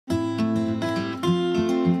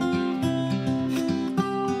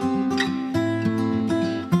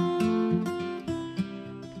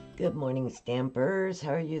Stampers.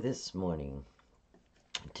 How are you this morning?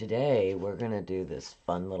 Today we're going to do this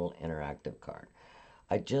fun little interactive card.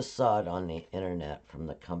 I just saw it on the internet from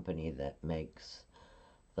the company that makes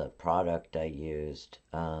the product I used.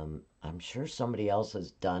 I'm sure somebody else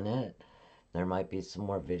has done it. There might be some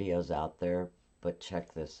more videos out there, but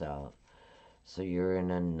check this out. So you're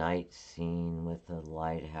in a night scene with a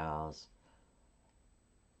lighthouse.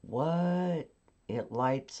 What? It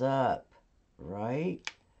lights up, right?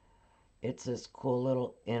 It's this cool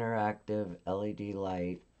little interactive LED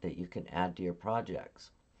light that you can add to your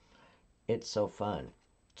projects. It's so fun.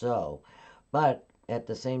 But at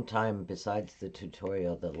the same time, besides the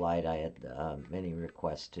tutorial, the light, I had many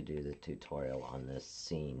requests to do the tutorial on this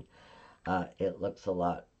scene. It looks a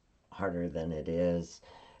lot harder than it is.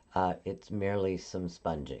 It's merely some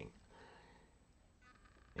sponging.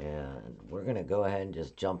 And we're going to go ahead and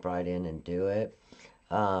just jump right in and do it.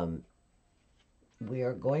 We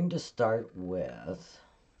are going to start with,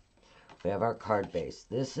 we have our card base.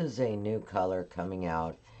 This is a new color coming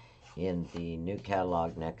out in the new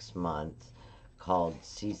catalog next month called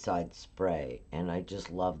Seaside Spray, and I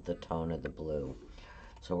just love the tone of the blue.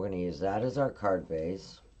 So we're going to use that as our card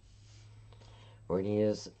base. We're going to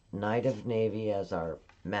use Night of Navy as our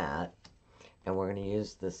mat, and we're going to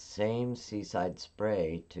use the same Seaside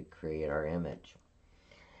Spray to create our image.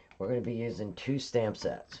 We're going to be using 2 stamp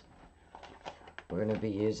sets. We're going to be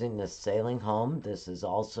using the Sailing Home. This is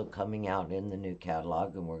also coming out in the new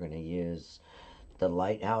catalog, and we're going to use the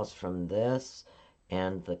Lighthouse from this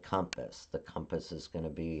and the compass. The compass is going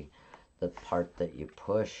to be the part that you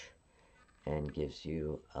push and gives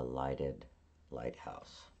you a lighted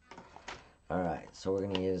lighthouse. Alright, so we're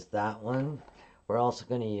going to use that one. We're also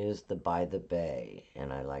going to use the By the Bay,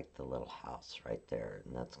 and I like the little house right there,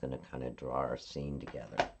 and that's going to kind of draw our scene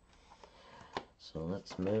together. So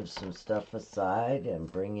let's move some stuff aside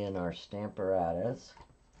and bring in our Stamparatus.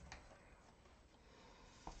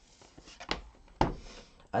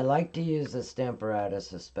 I like to use the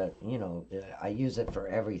Stamparatus, I use it for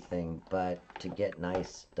everything, but to get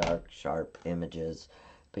nice, dark, sharp images,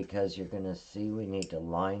 because you're going to see we need to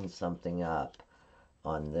line something up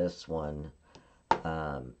on this one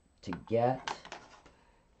to get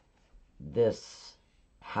this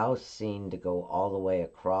house scene to go all the way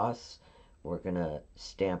across. We're going to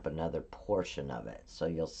stamp another portion of it. So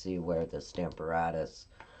you'll see where the Stamparatus,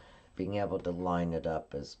 being able to line it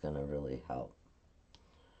up, is going to really help.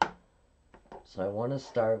 So I want to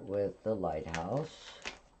start with the lighthouse.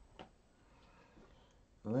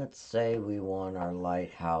 Let's say we want our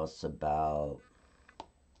lighthouse about,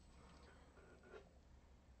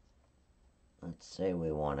 let's say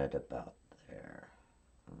we want it about there.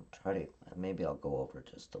 Maybe I'll go over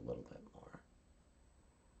just a little bit more.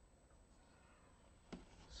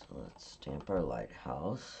 So let's stamp our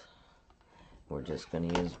lighthouse. We're just going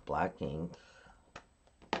to use black ink,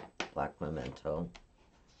 black memento.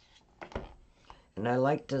 And I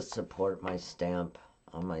like to support my stamp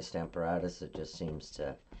on my Stamparatus. It just seems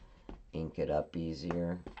to ink it up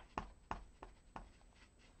easier.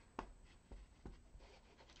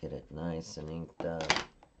 Get it nice and inked up.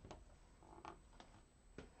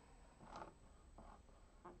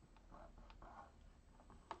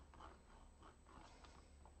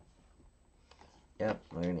 Yep,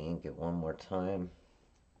 we're going to ink it one more time.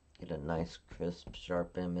 Get a nice, crisp,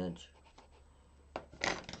 sharp image.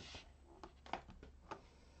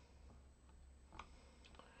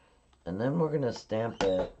 And then we're going to stamp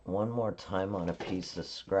it one more time on a piece of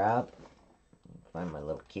scrap. Find my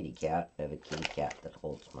little kitty cat. I have a kitty cat that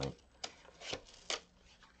holds my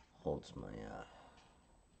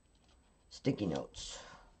sticky notes.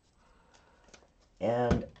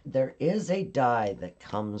 And there is a die that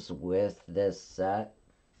comes with this set.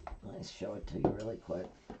 Let me show it to you really quick.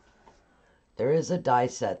 There is a die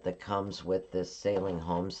set that comes with this Sailing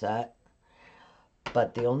Home set.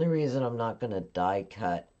 But the only reason I'm not going to die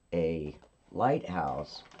cut a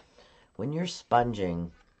lighthouse, when you're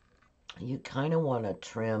sponging, you kind of want to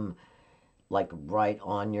trim like right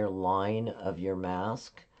on your line of your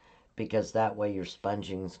mask, because that way your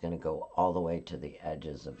sponging is going to go all the way to the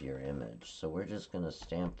edges of your image. So we're just going to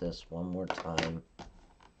stamp this one more time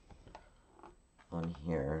on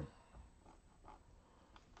here.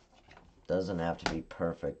 Doesn't have to be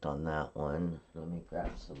perfect on that one. Let me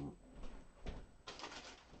grab some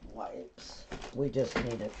wipes. We just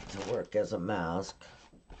need it to work as a mask.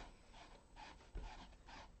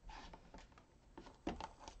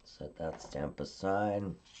 Set that stamp aside.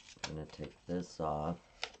 I'm going to take this off.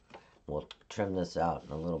 We'll trim this out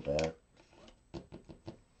in a little bit.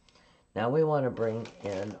 Now we want to bring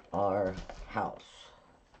in our house.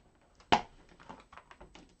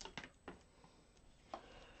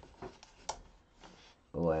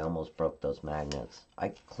 Oh, I almost broke those magnets. I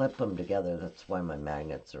clip them together. That's why my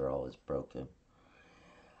magnets are always broken.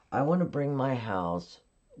 I want to bring my house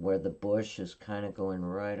where the bush is kind of going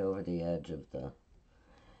right over the edge of the...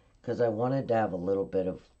 Because I wanted to have a little bit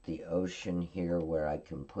of the ocean here where I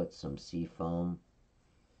can put some sea foam.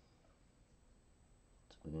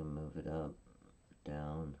 So we're going to move it up,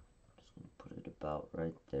 down. Just going to put it about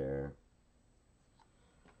right there.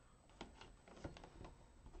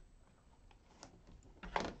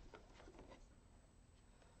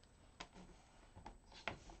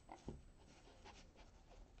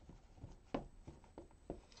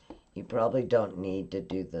 You probably don't need to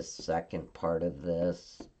do the second part of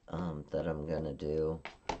this that I'm going to do.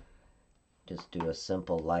 Just do a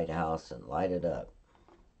simple lighthouse and light it up.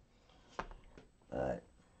 But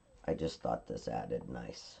I just thought this added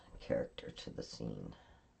nice character to the scene.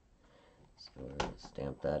 So we're going to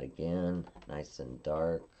stamp that again, nice and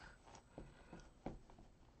dark.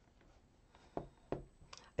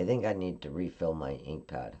 I think I need to refill my ink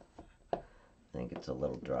pad. I think it's a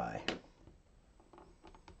little dry.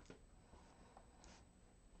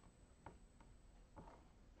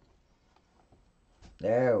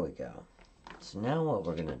 There we go. So now what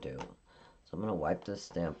we're going to do, so I'm going to wipe this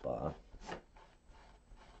stamp off.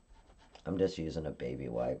 I'm just using a baby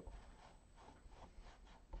wipe.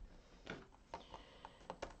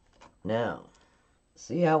 Now,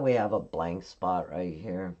 see how we have a blank spot right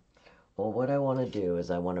here? Well, what I want to do is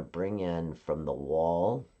I want to bring in from the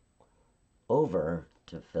wall over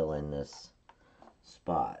to fill in this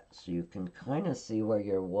spot. So you can kind of see where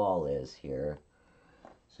your wall is here.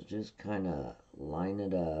 So just kind of line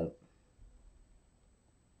it up.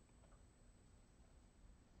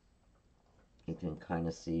 You can kind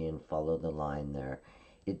of see and follow the line there.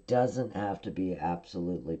 It doesn't have to be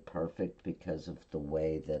absolutely perfect because of the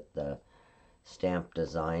way that the stamp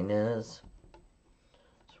design is.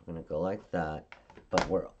 So we're going to go like that, but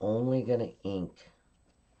we're only going to ink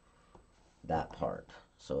that part.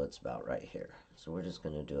 So it's about right here. So we're just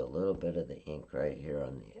going to do a little bit of the ink right here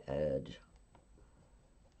on the edge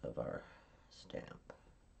of our stamp.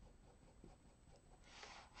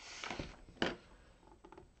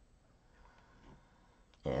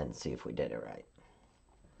 And see if we did it right.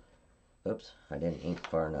 Oops, I didn't ink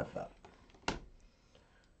far enough up.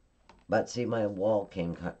 But see, my wall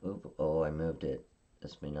came kind of, oh, I moved it.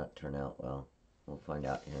 This may not turn out well. We'll find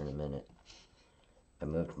out here in a minute. I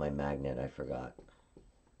moved my magnet, I forgot.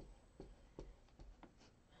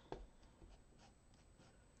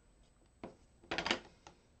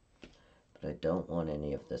 But I don't want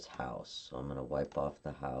any of this house, so I'm going to wipe off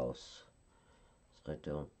the house so I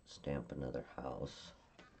don't stamp another house.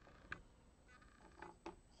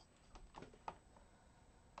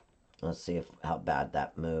 Let's see how bad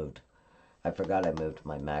that moved. I forgot I moved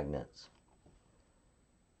my magnets.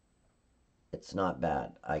 It's not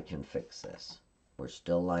bad. I can fix this. We're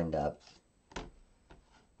still lined up.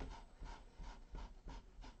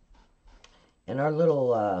 And our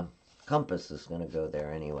little compass is going to go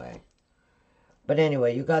there anyway. But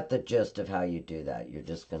anyway, you got the gist of how you do that. You're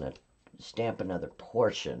just going to stamp another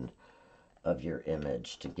portion of your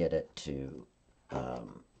image to get it to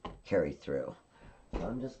carry through. So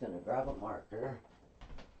I'm just going to grab a marker.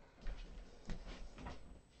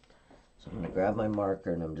 So I'm going to grab my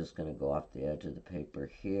marker and I'm just going to go off the edge of the paper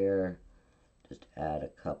here. Just add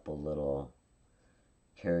a couple little,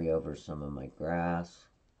 carry over some of my grass.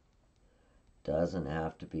 Doesn't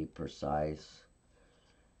have to be precise,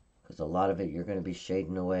 because a lot of it you're going to be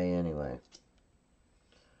shading away anyway.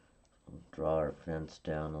 We'll draw our fence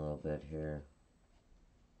down a little bit here.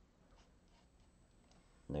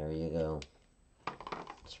 There you go.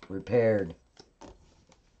 It's repaired.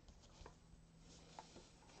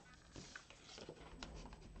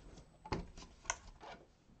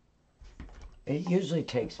 It usually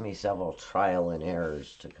takes me several trial and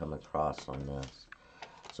errors to come across on this.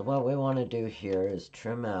 So what we want to do here is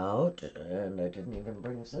trim out, and I didn't even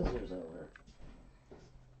bring scissors over.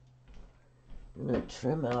 I'm going to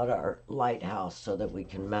trim out our lighthouse so that we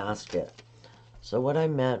can mask it. So what I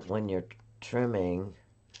meant when you're trimming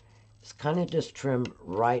is kind of just trim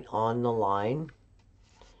right on the line,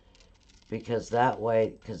 because that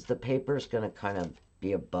way, because the paper is going to kind of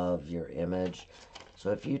be above your image.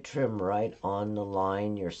 So if you trim right on the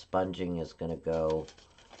line, your sponging is going to go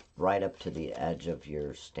right up to the edge of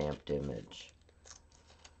your stamped image.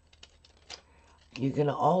 You can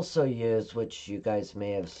also use, which you guys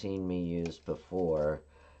may have seen me use before,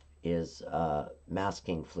 is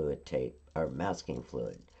masking fluid tape, or masking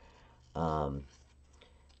fluid.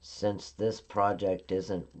 Since this project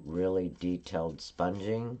isn't really detailed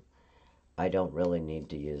sponging, I don't really need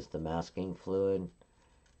to use the masking fluid.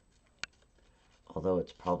 Although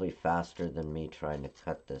it's probably faster than me trying to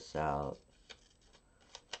cut this out.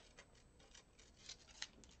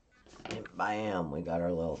 And bam, we got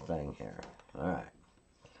our little thing here. Alright.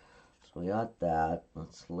 So we got that.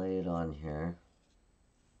 Let's lay it on here.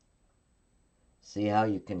 See how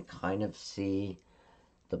you can kind of see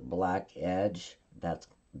the black edge?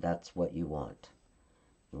 That's what you want.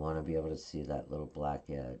 You want to be able to see that little black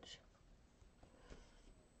edge.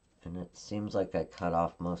 And it seems like I cut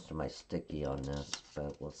off most of my sticky on this,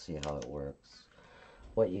 but we'll see how it works.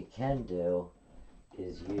 What you can do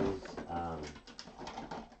is use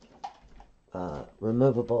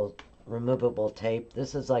removable tape.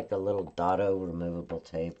 This is like a little Dotto removable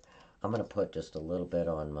tape. I'm going to put just a little bit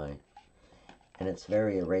on my, and it's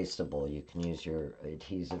very erasable. You can use your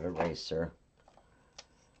adhesive eraser.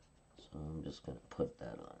 So I'm just going to put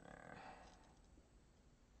that on there.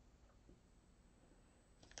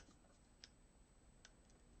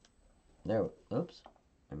 There, oops,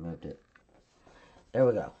 I moved it. There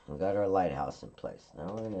we go. We got our lighthouse in place.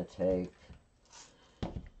 Now we're going to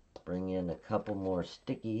bring in a couple more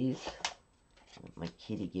stickies. My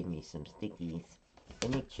kitty give me some stickies.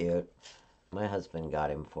 Isn't he cute? My husband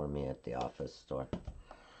got him for me at the office store.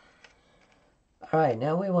 Alright,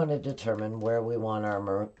 now we want to determine where we want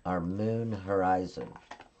our moon horizon.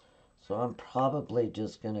 So I'm probably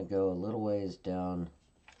just going to go a little ways down.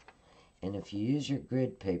 And if you use your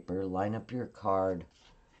grid paper, line up your card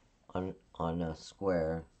on a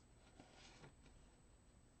square.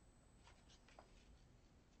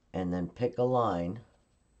 And then pick a line.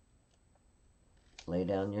 Lay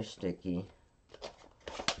down your sticky.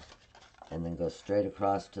 And then go straight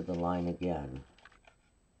across to the line again.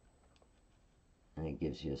 And it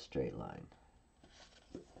gives you a straight line.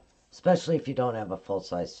 Especially if you don't have a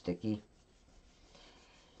full-size sticky.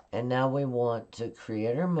 And now we want to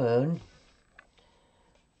create our moon.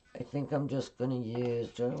 I think I'm just going to use,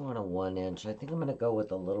 I don't want a 1 inch. I think I'm going to go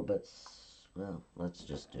with a little bit, well, let's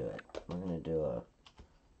just do it. We're going to do a,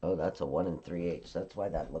 oh, that's a 1 3/8. That's why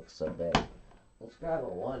that looks so big. Let's grab a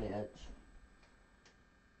 1 inch.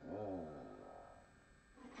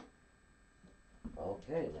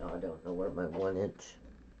 Okay, now I don't know where my 1 inch.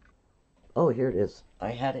 Oh, here it is.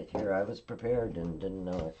 I had it here. I was prepared and didn't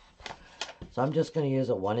know it. So I'm just going to use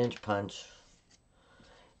a 1 inch punch.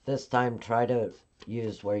 This time, try to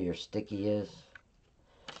use where your sticky is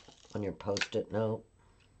on your Post-it note.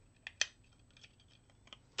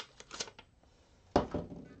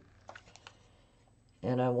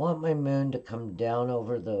 And I want my moon to come down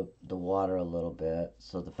over the water a little bit.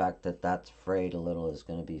 So the fact that that's frayed a little is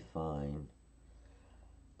going to be fine.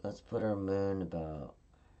 Let's put our moon about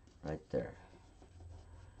right there.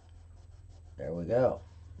 There we go.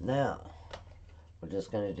 Now, we're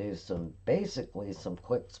just going to do basically some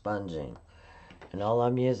quick sponging. And all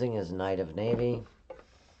I'm using is Night of Navy.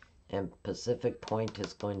 And Pacific Point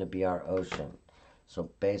is going to be our ocean. So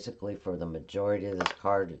basically for the majority of this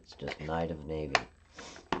card, it's just Night of Navy.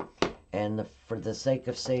 And for the sake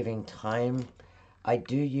of saving time, I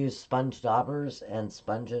do use sponge daubers and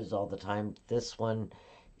sponges all the time. This one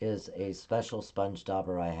is a special sponge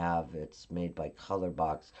dauber I have. It's made by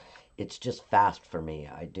Colorbox. It's just fast for me.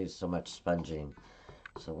 I do so much sponging.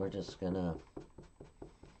 So we're just going to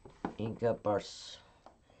ink up our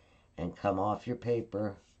and come off your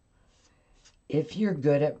paper. If you're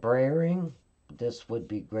good at brayering, this would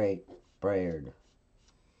be great brayered.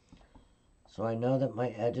 So I know that my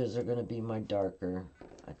edges are going to be my darker.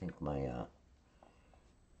 I think my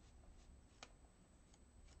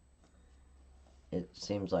it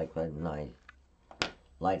seems like my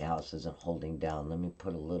lighthouse isn't holding down. Let me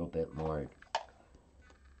put a little bit more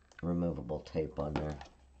removable tape on there.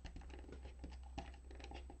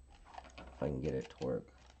 If I can get it to work.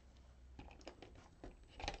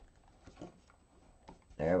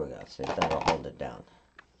 There we go. See, that'll hold it down.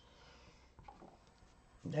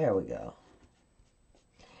 There we go.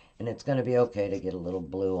 And it's going to be okay to get a little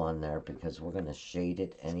blue on there because we're going to shade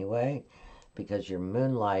it anyway. Because your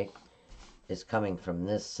moonlight is coming from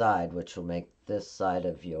this side, which will make this side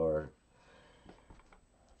of your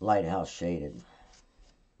lighthouse shaded.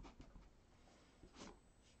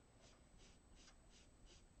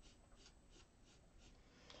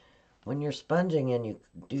 When you're sponging and you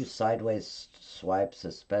do sideways swipes,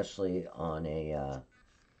 especially on a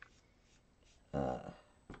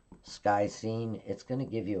sky scene, it's going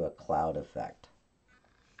to give you a cloud effect.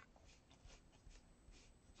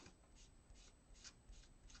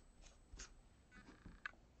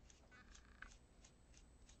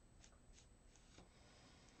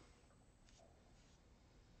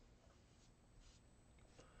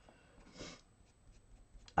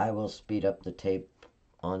 I will speed up the tape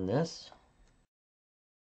on this.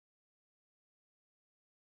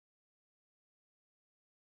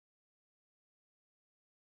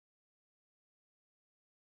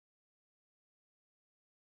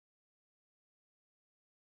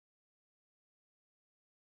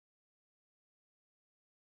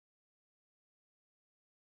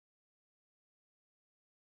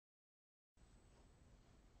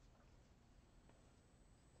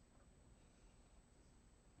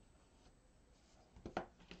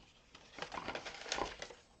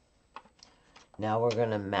 Now we're going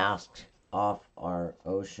to mask off our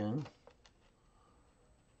ocean.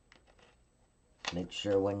 Make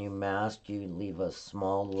sure when you mask you leave a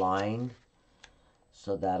small line,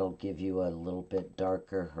 so that'll give you a little bit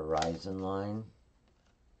darker horizon line.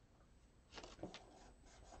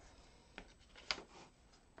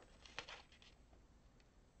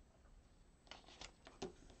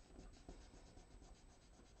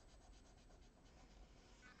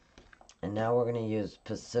 And now we're going to use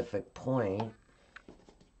Pacific Point.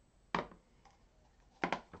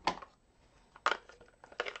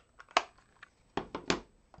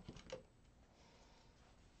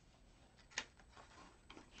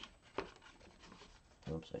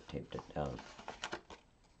 Oops, I taped it down.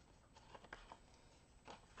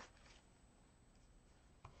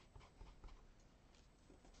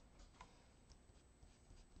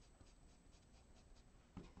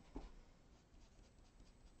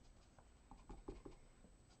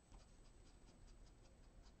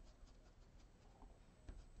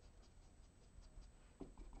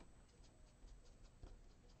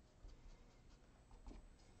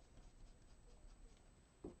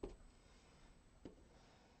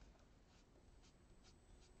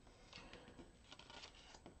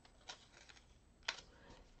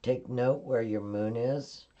 Take note where your moon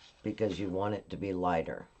is, because you want it to be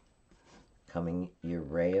lighter. Your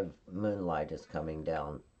ray of moonlight is coming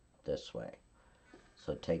down this way.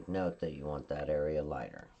 So take note that you want that area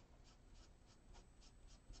lighter.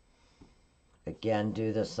 Again,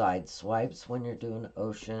 do the side swipes when you're doing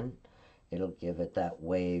ocean. It'll give it that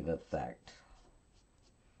wave effect.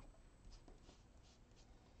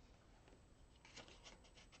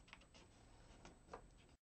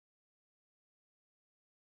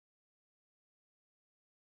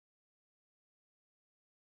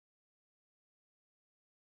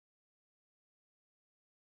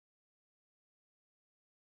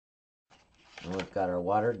 And we've got our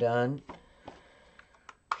water done.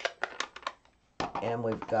 And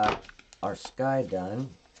we've got our sky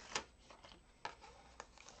done.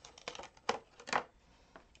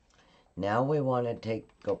 Now we want to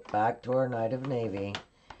go back to our Night of Navy,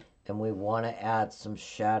 and we want to add some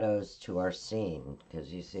shadows to our scene,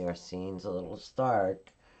 because you see our scene's a little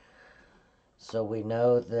stark. So we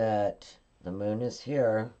know that the moon is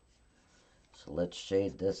here. So let's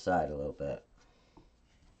shade this side a little bit.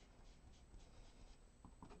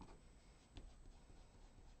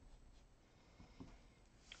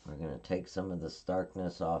 We're going to take some of the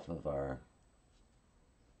starkness off of our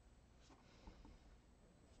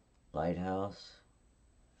lighthouse.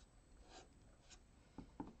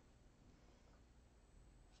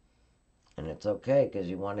 And it's okay, because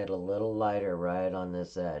you want it a little lighter right on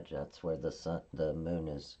this edge. That's where the moon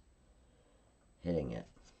is hitting it.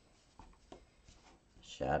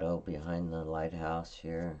 Shadow behind the lighthouse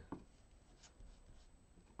here.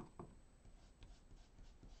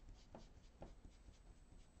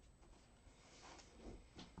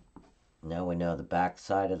 Now we know the back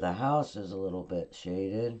side of the house is a little bit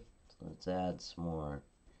shaded. So let's add some more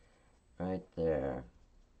right there.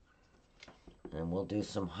 And we'll do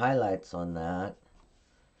some highlights on that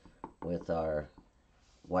with our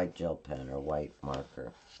white gel pen or white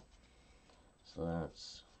marker. So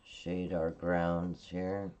let's shade our grounds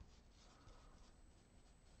here.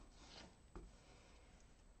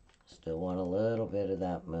 Still want a little bit of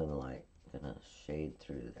that moonlight. Gonna shade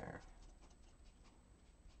through there.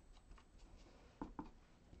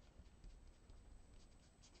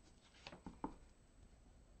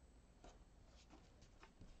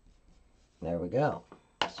 There we go.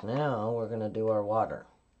 So now we're going to do our water.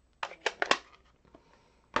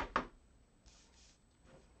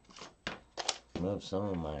 Move some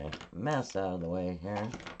of my mess out of the way here.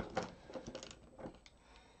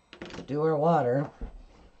 To do our water,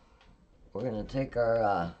 we're going to take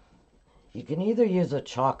our, you can either use a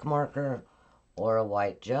chalk marker or a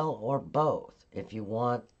white gel or both. If you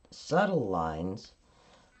want subtle lines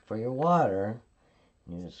for your water,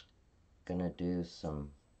 you're just going to do some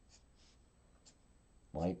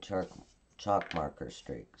white chalk marker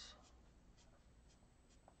streaks.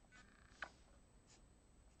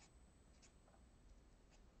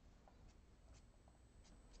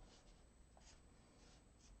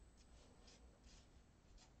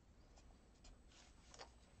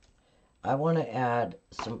 I want to add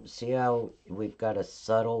some, see how we've got a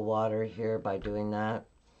subtle water here by doing that?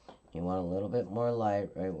 You want a little bit more light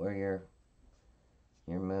right where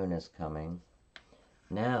your moon is coming.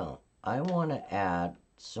 Now, I want to add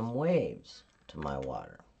some waves to my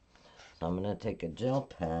water. So I'm going to take a gel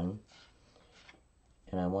pen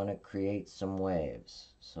and I want to create some waves.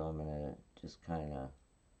 So I'm going to just kind of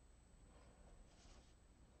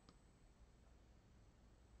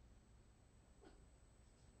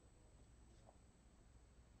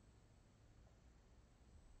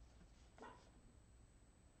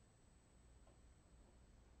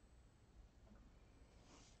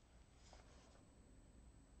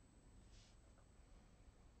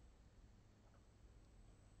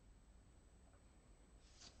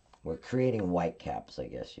We're creating white caps, I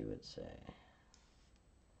guess you would say.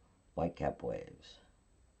 White cap waves.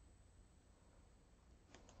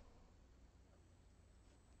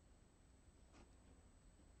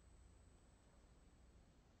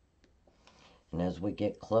 And as we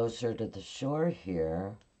get closer to the shore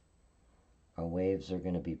here, our waves are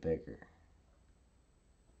going to be bigger.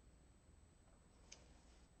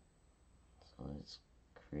 So let's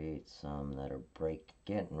create some that are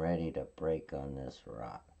getting ready to break on this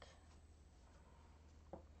rock.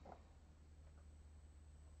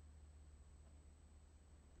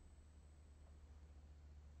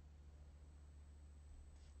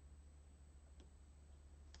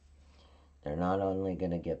 They're not only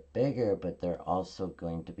going to get bigger, but they're also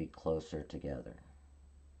going to be closer together.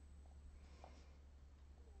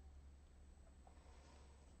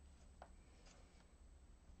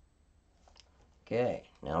 Okay,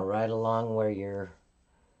 now right along where your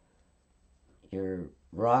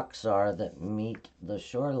rocks are that meet the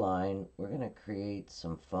shoreline, we're going to create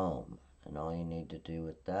some foam. And all you need to do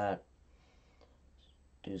with that,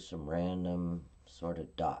 do some random sort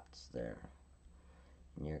of dots there.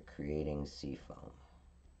 And you're creating sea foam.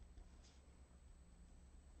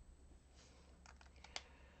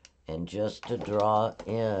 And just to draw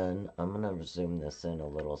in, I'm going to zoom this in a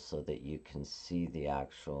little so that you can see the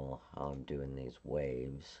actual, how I'm doing these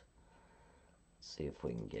waves. See if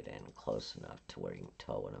we can get in close enough to where you can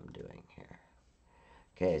tell what I'm doing here.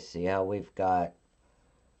 Okay, see how we've got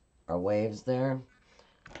our waves there?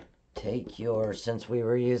 Take your, since we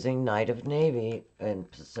were using Night of Navy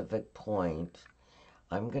and Pacific Point,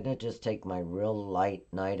 I'm going to just take my real light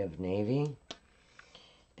Night of Navy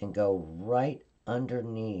and go right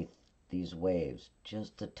underneath these waves,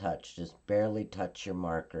 just a touch, just barely touch your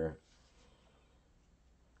marker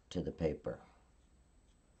to the paper.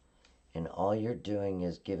 And all you're doing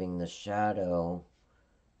is giving the shadow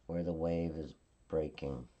where the wave is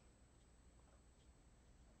breaking.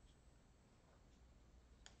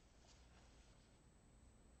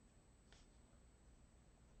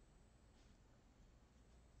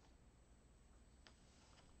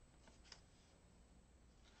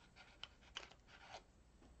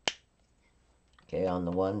 Okay, on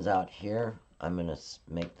the ones out here, I'm going to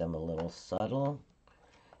make them a little subtle.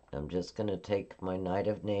 I'm just going to take my Night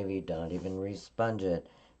of Navy, not even responge it,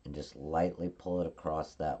 and just lightly pull it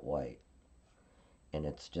across that white. And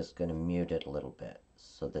it's just going to mute it a little bit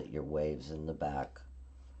so that your waves in the back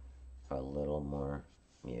are a little more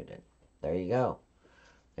muted. There you go.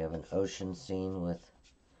 We have an ocean scene with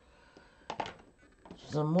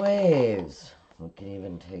some waves. We can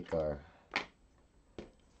even take our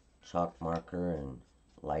chalk marker and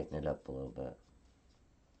lighten it up a little bit.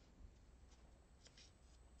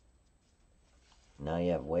 Now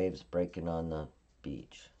you have waves breaking on the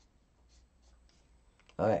beach.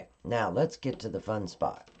 Okay, now let's get to the fun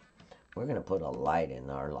spot. We're going to put a light in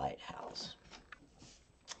our lighthouse.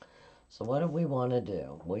 So what do we want to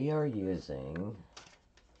do? We are using,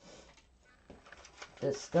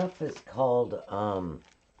 this stuff is called,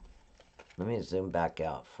 let me zoom back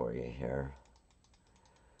out for you here.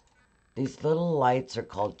 These little lights are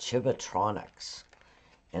called Chibitronics.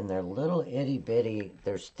 And they're little itty bitty,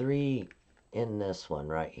 there's 3 in this one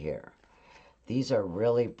right here. These are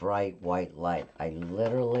really bright white light. I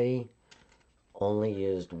literally only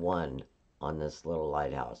used one on this little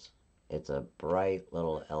lighthouse. It's a bright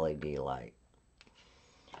little LED light.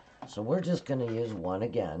 So we're just going to use one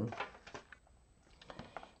again.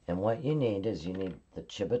 And what you need is you need the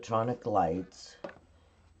Chibitronic lights.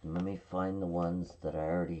 And let me find the ones that I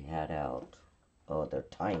already had out. Oh, they're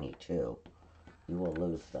tiny too. You will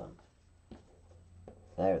lose them.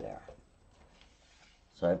 There they are.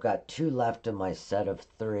 So I've got 2 left in my set of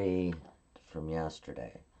 3 from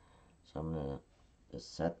yesterday. So I'm going to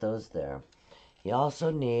just set those there. You also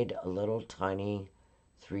need a little tiny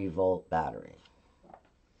 3-volt battery.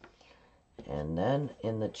 And then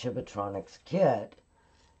in the Chibitronics kit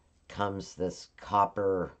comes this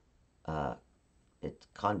copper, it's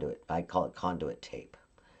conduit. I call it conduit tape,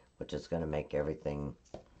 which is going to make everything,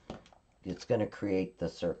 it's going to create the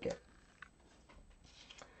circuit.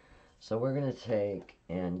 So we're going to take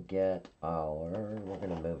and get our, we're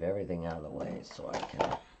going to move everything out of the way so I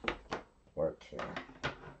can work here.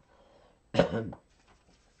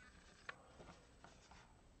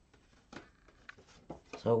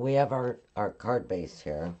 So we have our card base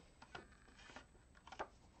here.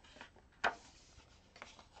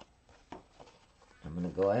 I'm going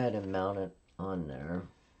to go ahead and mount it on there.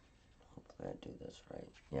 Hopefully I do this right.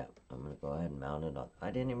 Yeah, I'm going to go ahead and mount it on. I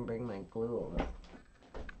didn't even bring my glue over.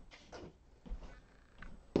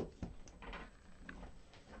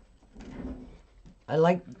 I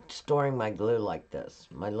like storing my glue like this.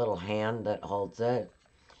 My little hand that holds it.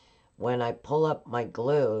 When I pull up my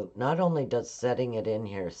glue, not only does setting it in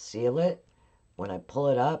here seal it, when I pull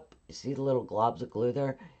it up, you see the little globs of glue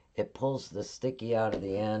there? It pulls the sticky out of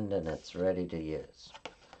the end and it's ready to use.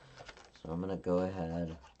 So I'm going to go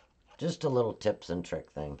ahead. Just a little tips and trick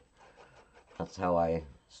thing. That's how I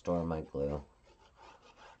store my glue.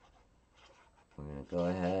 We're going to go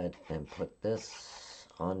ahead and put this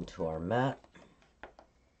onto our mat.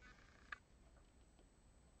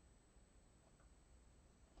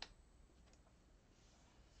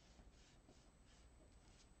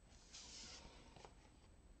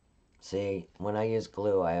 See, when I use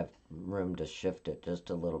glue, I have room to shift it just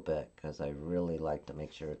a little bit because I really like to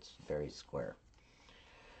make sure it's very square.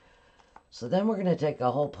 So then we're going to take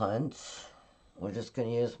a hole punch. We're just going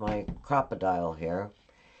to use my crocodile here.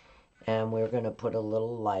 And we're going to put a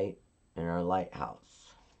little light in our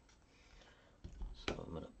lighthouse. So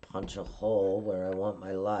I'm going to punch a hole where I want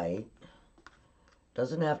my light.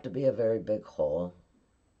 Doesn't have to be a very big hole.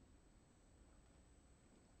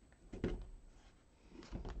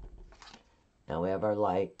 Now we have our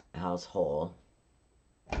lighthouse hole.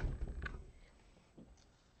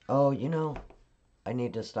 Oh, you know, I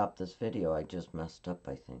need to stop this video. I just messed up,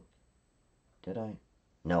 I think. Did I?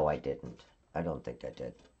 No, I didn't. I don't think I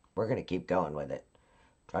did. We're going to keep going with it.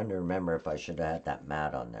 I'm trying to remember if I should have had that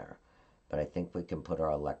mat on there. But I think we can put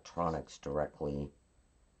our electronics directly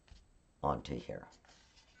onto here.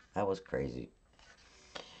 That was crazy.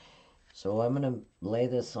 So I'm going to lay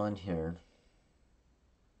this on here.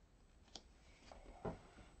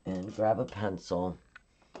 And grab a pencil.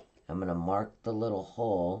 I'm going to mark the little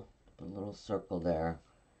hole, the little circle there,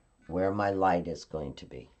 where my light is going to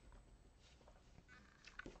be.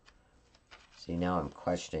 See, now I'm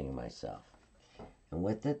questioning myself. And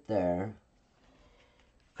with it there,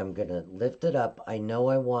 I'm going to lift it up. I know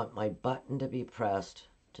I want my button to be pressed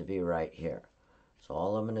to be right here. So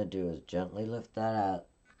all I'm going to do is gently lift that up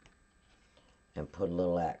and put a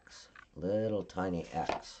little X, little tiny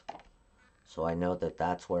X. So I know that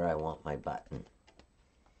that's where I want my button.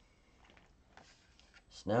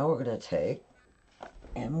 So now we're going to take,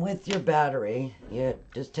 and with your battery, you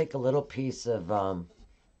just take a little piece of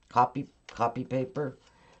copy paper,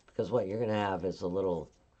 because what you're going to have is a little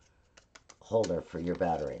holder for your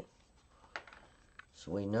battery.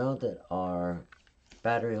 So we know that our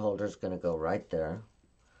battery holder is going to go right there.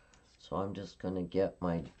 So I'm just going to get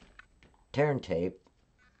my tear and tape.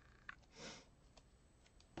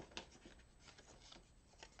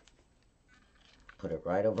 Put it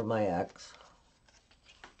right over my X.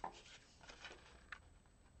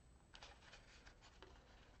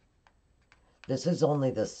 This is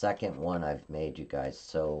only the second one I've made, you guys,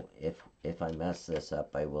 so if I mess this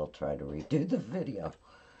up, I will try to redo the video.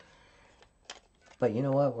 But you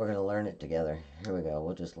know what? We're going to learn it together. Here we go.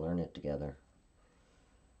 We'll just learn it together.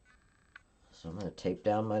 So I'm going to tape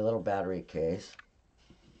down my little battery case.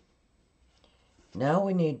 Now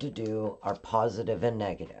we need to do our positive and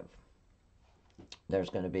negative. There's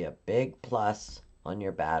going to be a big plus on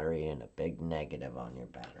your battery and a big negative on your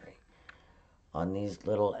battery. On these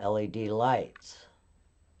little LED lights,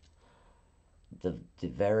 the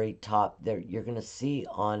very top there, you're going to see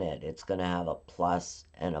on it, it's going to have a plus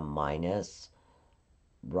and a minus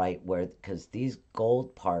right where, because these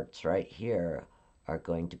gold parts right here are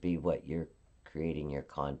going to be what you're creating your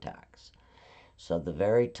contacts. So the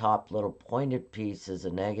very top little pointed piece is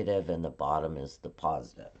a negative and the bottom is the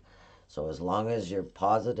positive. So as long as your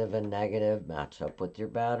positive and negative match up with your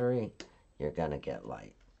battery, you're going to get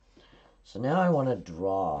light. So now I want to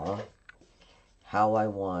draw how I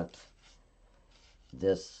want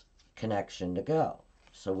this connection to go.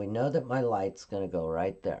 So we know that my light's going to go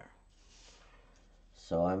right there.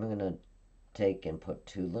 So I'm going to take and put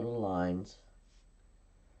two little lines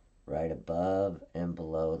right above and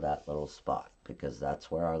below that little spot, because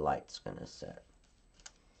that's where our light's going to sit.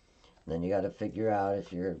 Then you got to figure out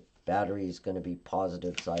if your battery is going to be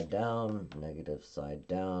positive side down, negative side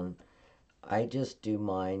down. I just do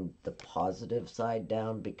mine the positive side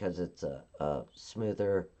down because it's a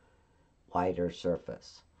smoother, wider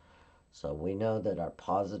surface. So we know that our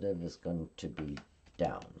positive is going to be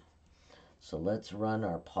down. So let's run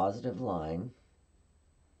our positive line.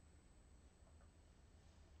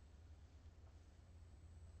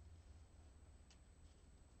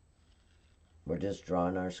 We're just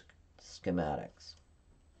drawing our schematics.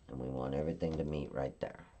 And we want everything to meet right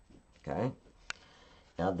there. Okay?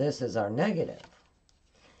 Now this is our negative.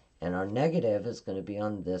 And our negative is going to be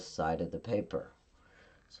on this side of the paper.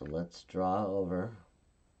 So let's draw over.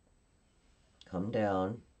 Come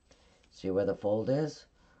down. See where the fold is?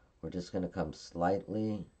 we're just going to come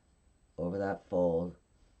slightly over that fold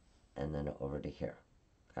and then over to here,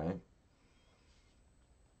 okay?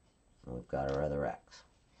 And we've got our other X.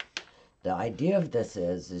 The idea of this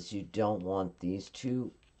is you don't want these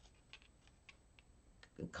two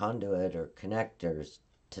conduit or connectors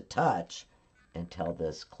to touch until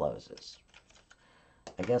this closes.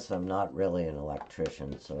 I guess I'm not really an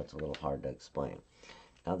electrician, so it's a little hard to explain.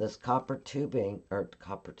 Now this copper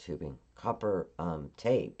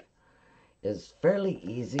tape is fairly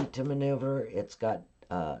easy to maneuver. It's got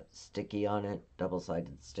sticky on it,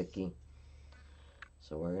 double-sided sticky.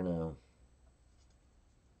 So we're gonna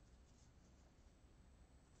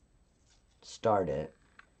start it.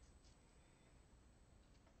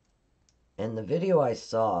 In the video I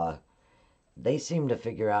saw, they seem to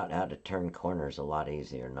figure out how to turn corners a lot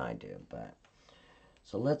easier than I do. But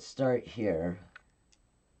so let's start here.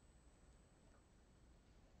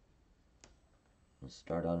 Let's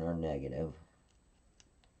start on our negative.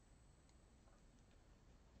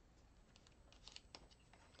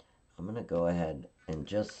 I'm going to go ahead and,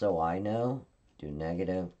 just so I know, do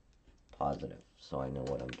negative, positive, so I know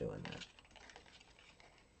what I'm doing there.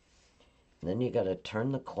 And then you got to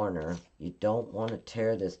turn the corner. You don't want to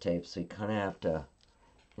tear this tape, so you kind of have to,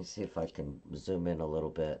 let me see if I can zoom in a little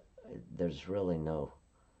bit. There's really no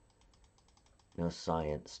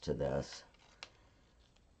science to this.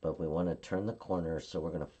 But we want to turn the corner, so we're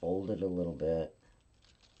going to fold it a little bit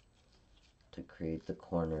to create the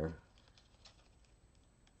corner.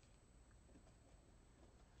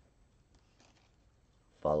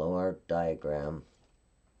 Follow our diagram.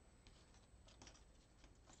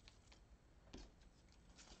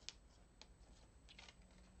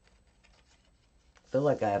 I feel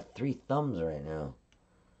like I have 3 thumbs right now.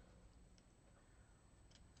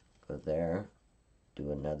 Go there,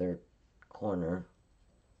 do another corner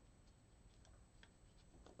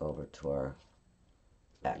over to our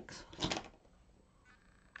X.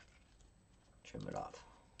 Trim it off.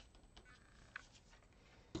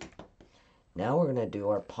 Now we're going to do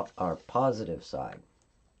our positive side.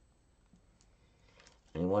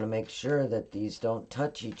 And you want to make sure that these don't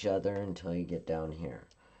touch each other until you get down here.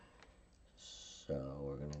 So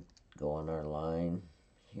we're going to go on our line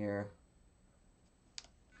here.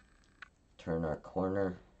 Turn our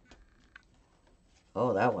corner.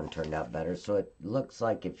 Oh, that one turned out better. So it looks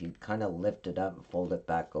like if you kind of lift it up and fold it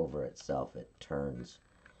back over itself, it turns.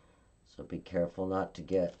 So be careful not to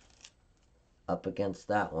get up against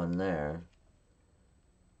that one there.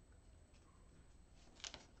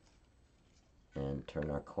 And turn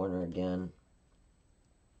our corner again.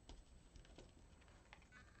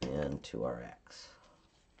 And to our X.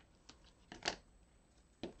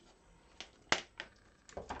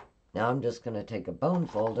 Now I'm just going to take a bone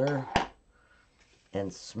folder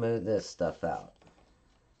and smooth this stuff out.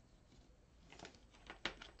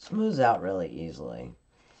 Smooths out really easily.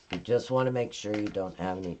 You just want to make sure you don't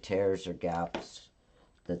have any tears or gaps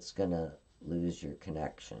that's going to lose your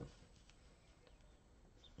connection.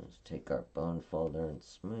 So let's take our bone folder and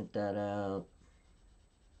smooth that out.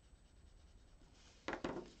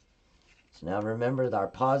 So now remember that our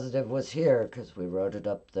positive was here because we wrote it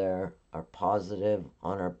up there. Our positive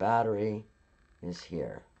on our battery is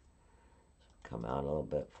here. Come out a little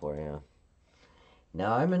bit for you.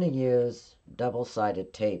 Now I'm going to use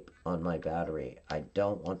double-sided tape on my battery. I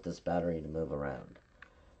don't want this battery to move around.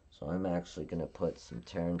 So I'm actually going to put some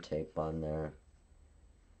tear and tape on there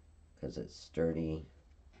because it's sturdy.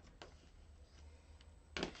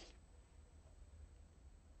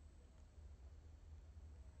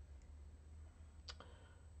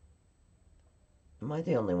 Am I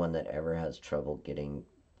the only one that ever has trouble getting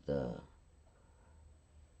the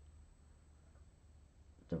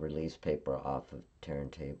release paper off of tear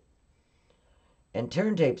and tape? And tear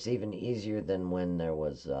and tape's even easier than when there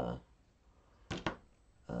was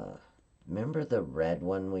remember the red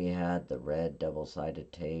one we had, the red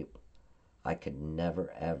double-sided tape? I could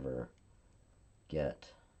never ever get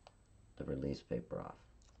the release paper off.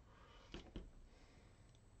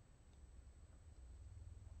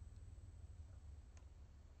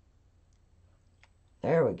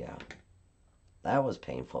 There we go. That was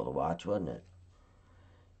painful to watch, wasn't it?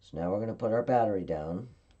 So now we're going to put our battery down.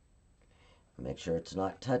 Make sure it's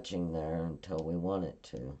not touching there until we want it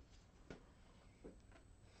to.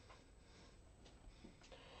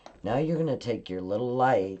 Now you're going to take your little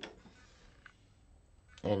light,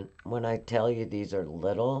 and when I tell you these are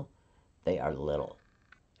little, they are little.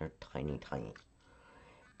 They're tiny, tiny.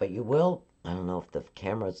 But you will, I don't know if the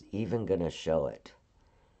camera's even going to show it,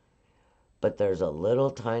 but there's a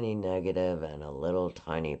little tiny negative and a little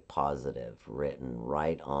tiny positive written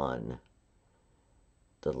right on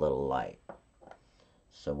the little light.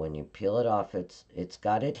 So when you peel it off, it's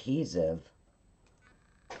got adhesive.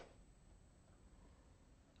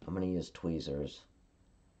 I'm going to use tweezers.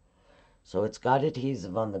 So it's got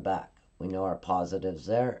adhesive on the back. We know our positives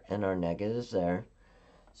there and our negatives there.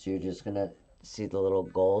 So you're just going to see the little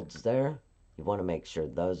golds there. You want to make sure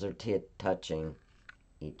those are touching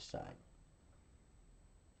each side.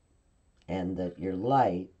 And that your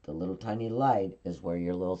light, the little tiny light, is where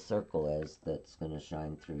your little circle is that's going to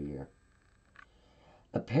shine through your...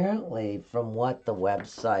 Apparently, from what the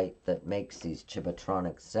website that makes these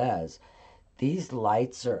Chibitronics says, these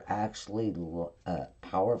lights are actually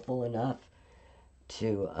powerful enough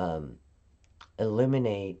to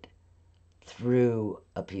illuminate through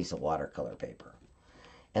a piece of watercolor paper.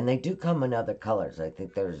 And they do come in other colors. I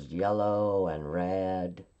think there's yellow and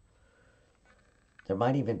red. There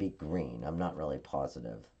might even be green. I'm not really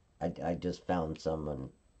positive. I just found some and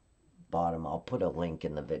bought them. I'll put a link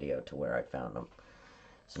in the video to where I found them.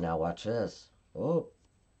 So now watch this. Oh,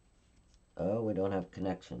 we don't have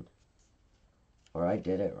connection. Or I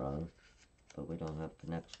did it wrong, but we don't have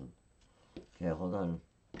connection. Okay, hold on.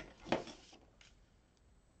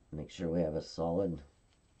 Make sure we have a solid...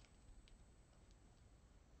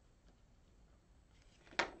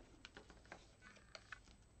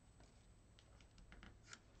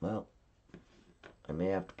 Well, I may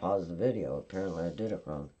have to pause the video. Apparently I did it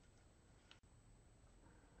wrong.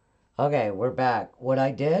 Okay, we're back. What I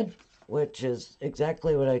did, which is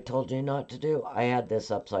exactly what I told you not to do, I had this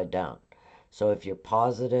upside down. So if your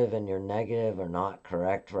positive and your negative are not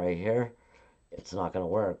correct right here, it's not going to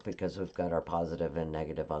work because we've got our positive and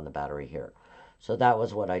negative on the battery here. So that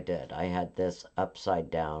was what I did. I had this upside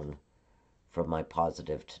down from my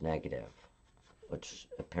positive to negative, which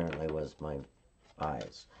apparently was my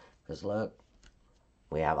eyes. Because look,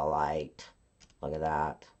 we have a light. Look at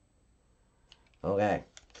that. Okay,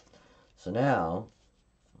 so now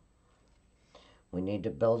we need to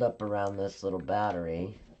build up around this little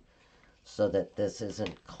battery so that this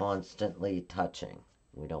isn't constantly touching.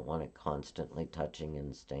 We don't want it constantly touching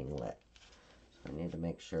and staying lit. So I need to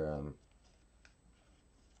make sure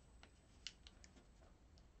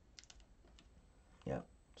yeah,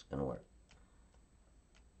 it's gonna work.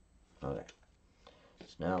 Okay.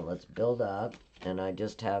 So now let's build up, and I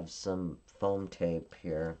just have some foam tape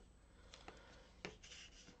here.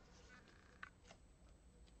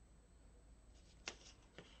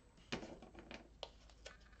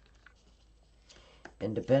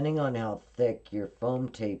 And depending on how thick your foam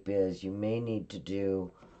tape is, you may need to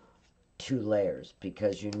do 2 layers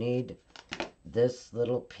because you need this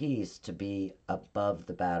little piece to be above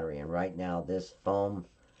the battery. And right now this foam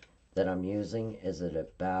that I'm using is at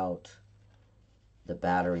about the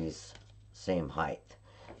battery's same height.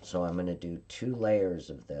 So I'm going to do 2 layers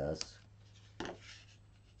of this.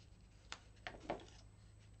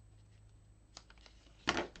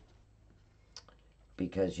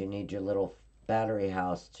 Because you need your little battery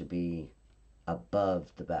house to be above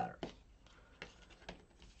the battery.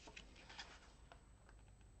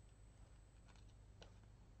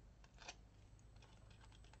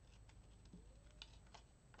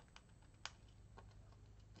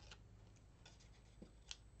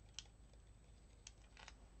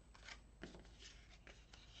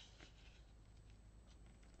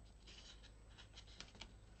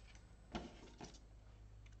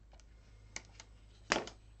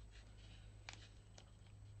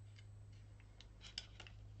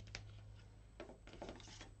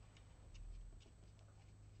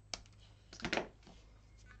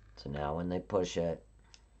 So now when they push it,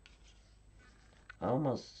 I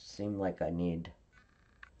almost seem like I need,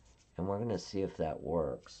 and we're going to see if that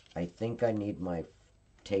works. I think I need my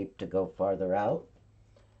tape to go farther out.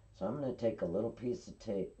 So I'm going to take a little piece of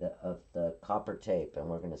tape, of the copper tape, and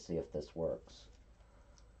we're going to see if this works.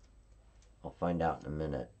 I'll find out in a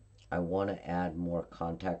minute. I want to add more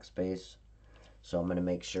contact space, so I'm going to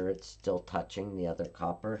make sure it's still touching the other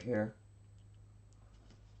copper here.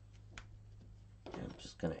 And I'm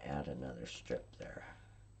just going to add another strip there.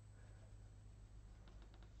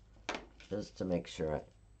 Just to make sure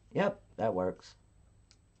yep, that works.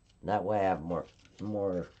 That way I have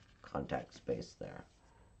more contact space there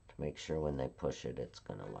to make sure when they push it, it's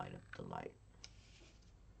going to light up the light.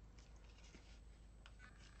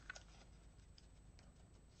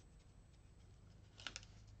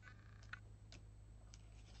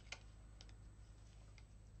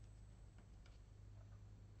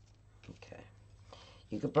 Okay.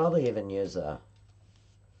 You could probably even use a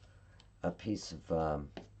piece of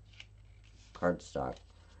cardstock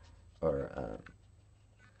or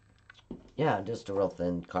Yeah, just a real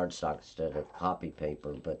thin cardstock instead of copy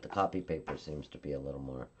paper, but the copy paper seems to be a little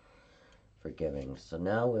more forgiving. So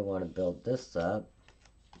now we want to build this up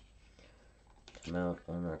to mount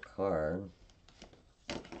on our card.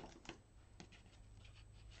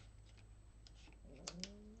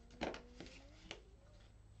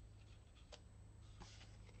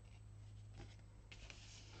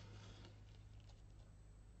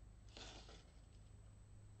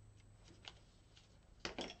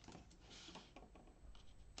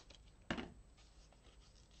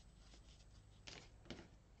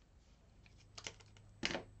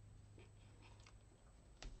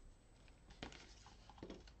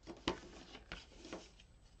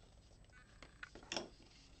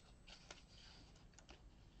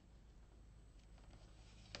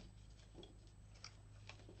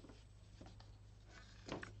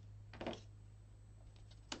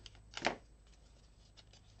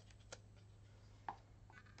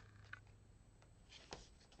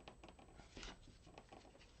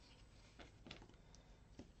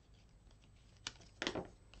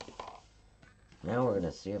 Now we're going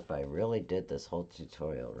to see if I really did this whole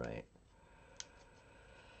tutorial right.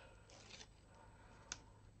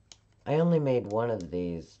 I only made one of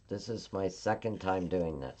these. This is my second time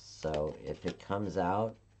doing this. So if it comes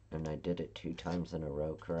out and I did it 2 times in a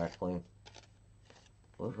row correctly,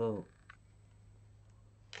 woohoo.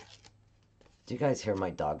 Do you guys hear my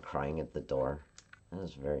dog crying at the door? That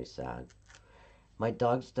is very sad. My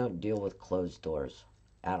dogs don't deal with closed doors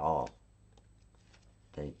at all.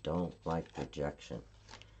 They don't like rejection.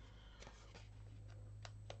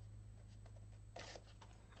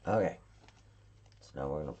 Okay. So now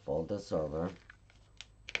we're going to fold this over.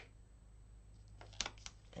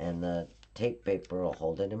 And the tape paper will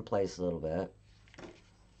hold it in place a little bit.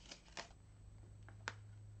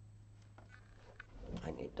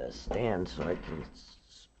 I need to stand so I can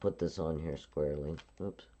put this on here squarely.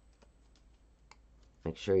 Oops.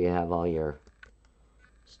 Make sure you have all your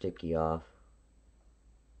sticky off.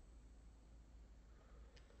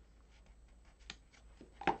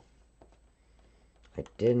 I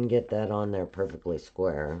didn't get that on there perfectly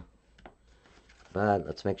square, but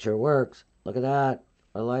let's make sure it works. Look at that,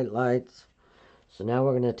 our lights. So now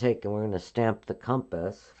we're going to take and we're going to stamp the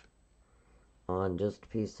compass on just a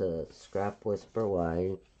piece of scrap whisper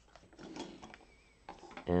white.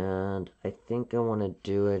 And I think I want to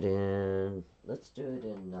do it in, let's do it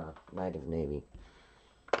in Night of Navy.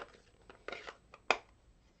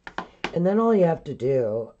 And then all you have to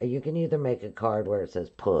do, you can either make a card where it says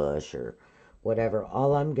push or whatever.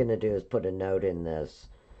 All I'm going to do is put a note in this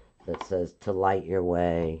that says to light your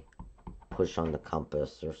way, push on the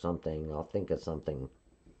compass or something. I'll think of something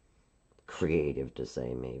creative to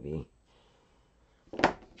say maybe.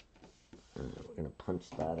 And we're going to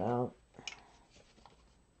punch that out.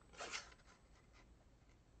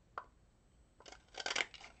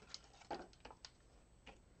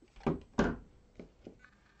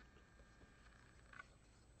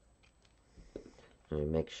 And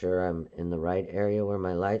make sure I'm in the right area where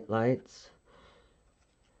my light lights.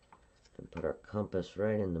 And put our compass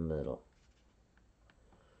right in the middle.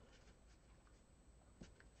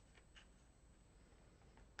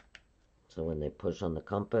 So when they push on the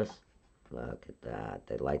compass, look at that.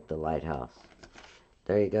 They light the lighthouse.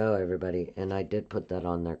 There you go, everybody. And I did put that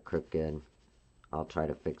on there crooked. I'll try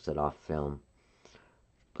to fix it off film.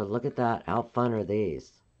 But look at that. How fun are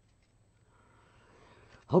these?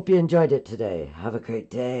 Hope you enjoyed it today. Have a great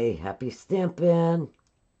day. Happy stamping.